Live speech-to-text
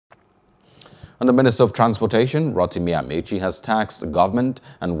And the Minister of Transportation, Rotimi Amaechi, has tasked the government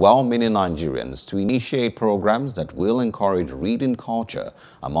and well-meaning Nigerians to initiate programs that will encourage reading culture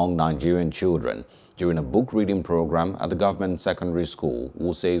among Nigerian children during a book reading program at the government secondary school,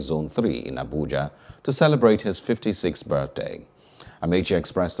 Wuse Zone 3 in Abuja, to celebrate his 56th birthday. Amaechi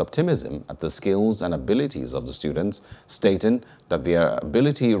expressed optimism at the skills and abilities of the students, stating that their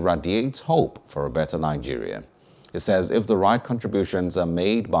ability radiates hope for a better Nigeria. He says if the right contributions are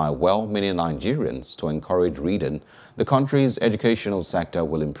made by well-meaning Nigerians to encourage reading, the country's educational sector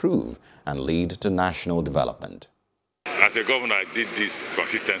will improve and lead to national development. As a governor, I did this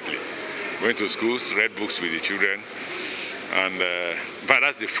consistently. Went to schools, read books with the children, and but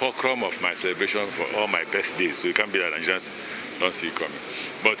that's the fulcrum of my celebration for all my birthdays, so it can't be that Nigerians don't see it coming.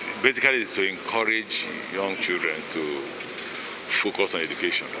 But basically it's to encourage young children to focus on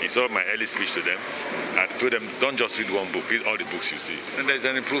education. In some of my early speech to them, I told them, don't just read one book, read all the books you see. And there's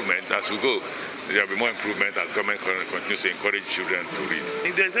an improvement as we go. There will be more improvement as government continues to encourage children to read.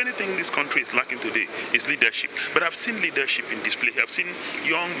 If there's anything this country is lacking today, it's leadership. But I've seen leadership in display. I've seen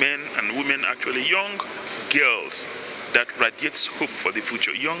young men and women, actually young girls, that radiates hope for the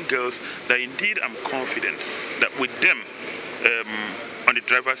future. Young girls that indeed I'm confident that with them on the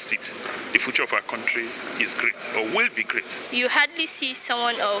driver's seat, the future of our country is great, or will be great. You hardly see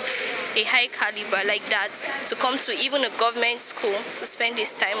someone of a high caliber like that to come to even a government school to spend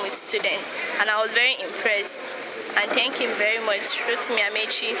his time with students. And I was very impressed and thank him very much, Rotimi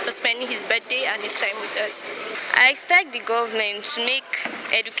Amaechi, for spending his birthday and his time with us. I expect the government to make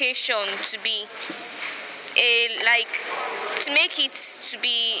education to be to make it to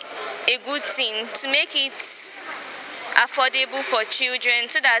be a good thing, to make it affordable for children,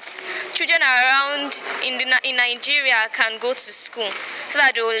 so that children around in Nigeria can go to school, so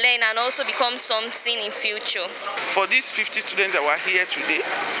that they will learn and also become something in future. For these 50 students that were here today,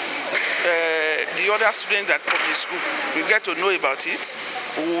 the other students that come to school, we get to know about it.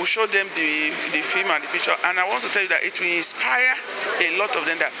 We will show them the film and the picture, and I want to tell you that it will inspire a lot of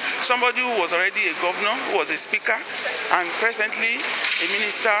them. That somebody who was already a governor, who was a speaker, and presently a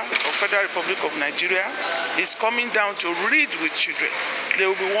minister of Federal Republic of Nigeria is coming down to read with children. They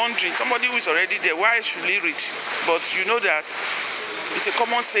will be wondering, somebody who is already there, why should he read? But you know that it's a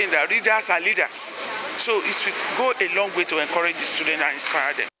common saying that readers are leaders. So it will go a long way to encourage the students and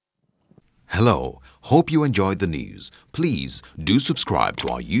inspire them. Hello, hope you enjoyed the news. Please do subscribe to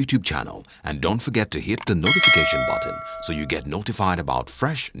our YouTube channel and don't forget to hit the notification button so you get notified about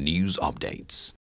fresh news updates.